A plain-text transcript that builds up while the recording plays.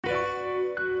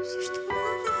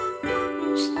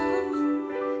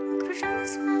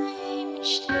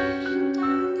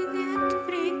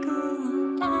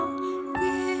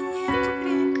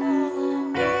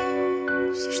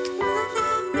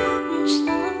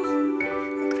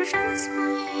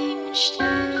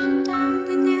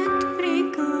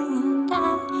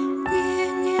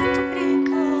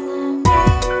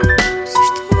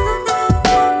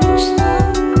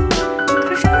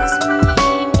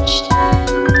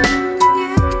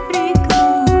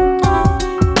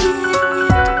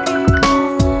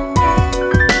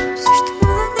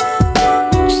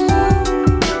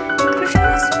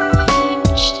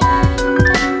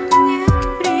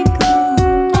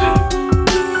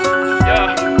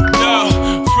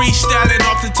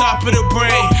top of the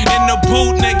brain. In the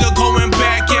boot, nigga, going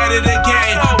back at it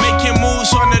again. Making moves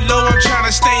on the low, I'm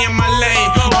tryna stay in my lane.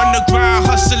 On the grind,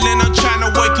 hustling, I'm tryna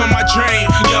wake on my drain.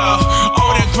 Yeah,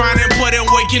 all that grinding, put in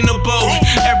work in the boat.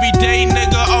 Every day,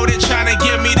 nigga, all that tryna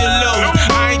get me the loot.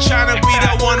 I ain't tryna be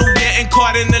that one who getting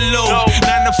caught in the loop.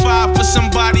 9 to 5 for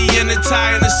somebody in a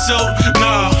tie and a suit.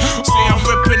 No, see, I'm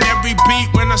ripping every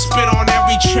beat when I spit on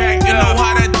every track. You know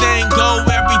how that thing go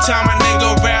every time a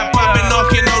nigga rap. I've been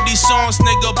knocking all these songs,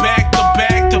 nigga, back to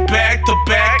back to back to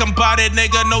back. I'm bout it,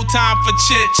 nigga, no time for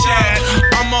chit chat.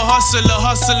 I'm a hustler,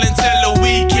 hustling till the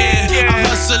weekend. I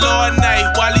hustle all night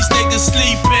while these niggas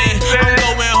sleeping. I'm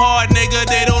going hard, nigga,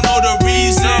 they don't know the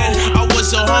reason. I was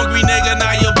so hungry, nigga,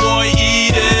 now your boy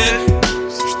eating.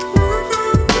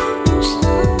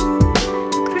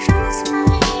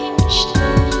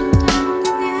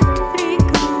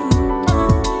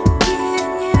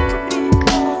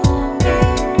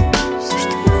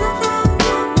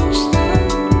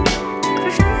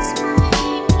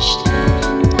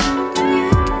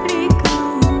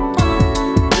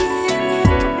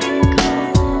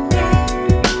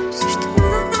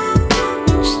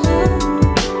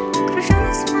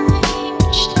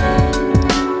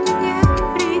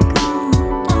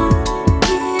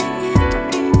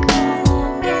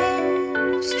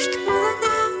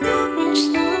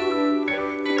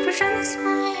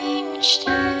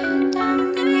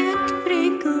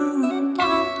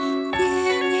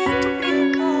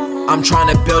 I'm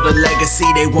trying to build a legacy,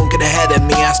 they won't get ahead of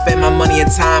me. I spend my money and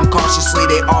time cautiously,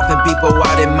 they often people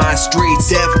out in my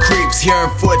streets. Death creeps, hearing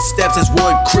footsteps as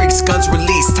wood creaks. Guns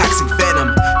release, toxic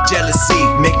venom, jealousy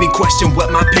make me question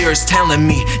what my peers telling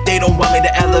me. They don't want me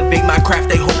to elevate my craft,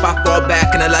 they hope I fall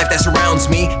back in the life that surrounds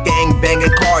me. Gang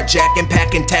banging, carjacking,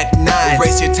 packing tech 9.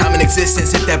 Erase your time and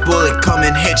existence if that bullet come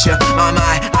and hit ya.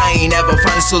 I ain't ever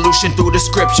find a solution through the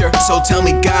scripture. So tell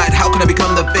me, God, how can I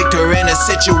become the victor in a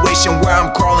situation where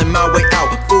I'm crawling my way out?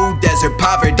 Food desert,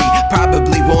 poverty,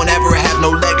 probably won't ever have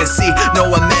no legacy, no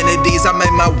amenities. I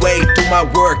made my way through my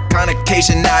work. On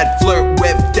occasion I'd flirt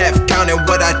with death, counting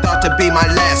what I thought to be my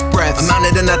last breath. I'm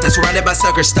mounted to nothing, surrounded by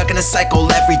suckers, stuck in a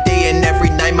cycle every day and every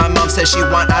night. My mom said she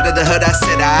want out of the hood, I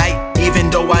said aight.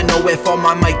 Even though I know if on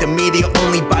my mic, the media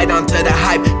only bite onto the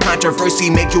hype.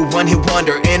 Controversy make you one hit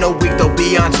wonder. In a week they'll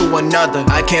be on to another.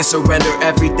 I can't surrender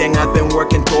everything I've been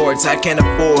working towards. I can't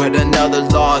afford another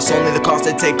loss. Only the cost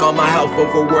to take all my health.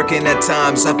 Overworking at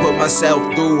times, I put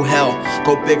myself through hell.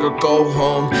 Go big or go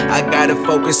home. I gotta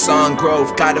focus on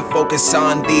growth. Gotta focus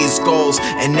on these goals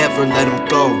and never let them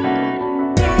go.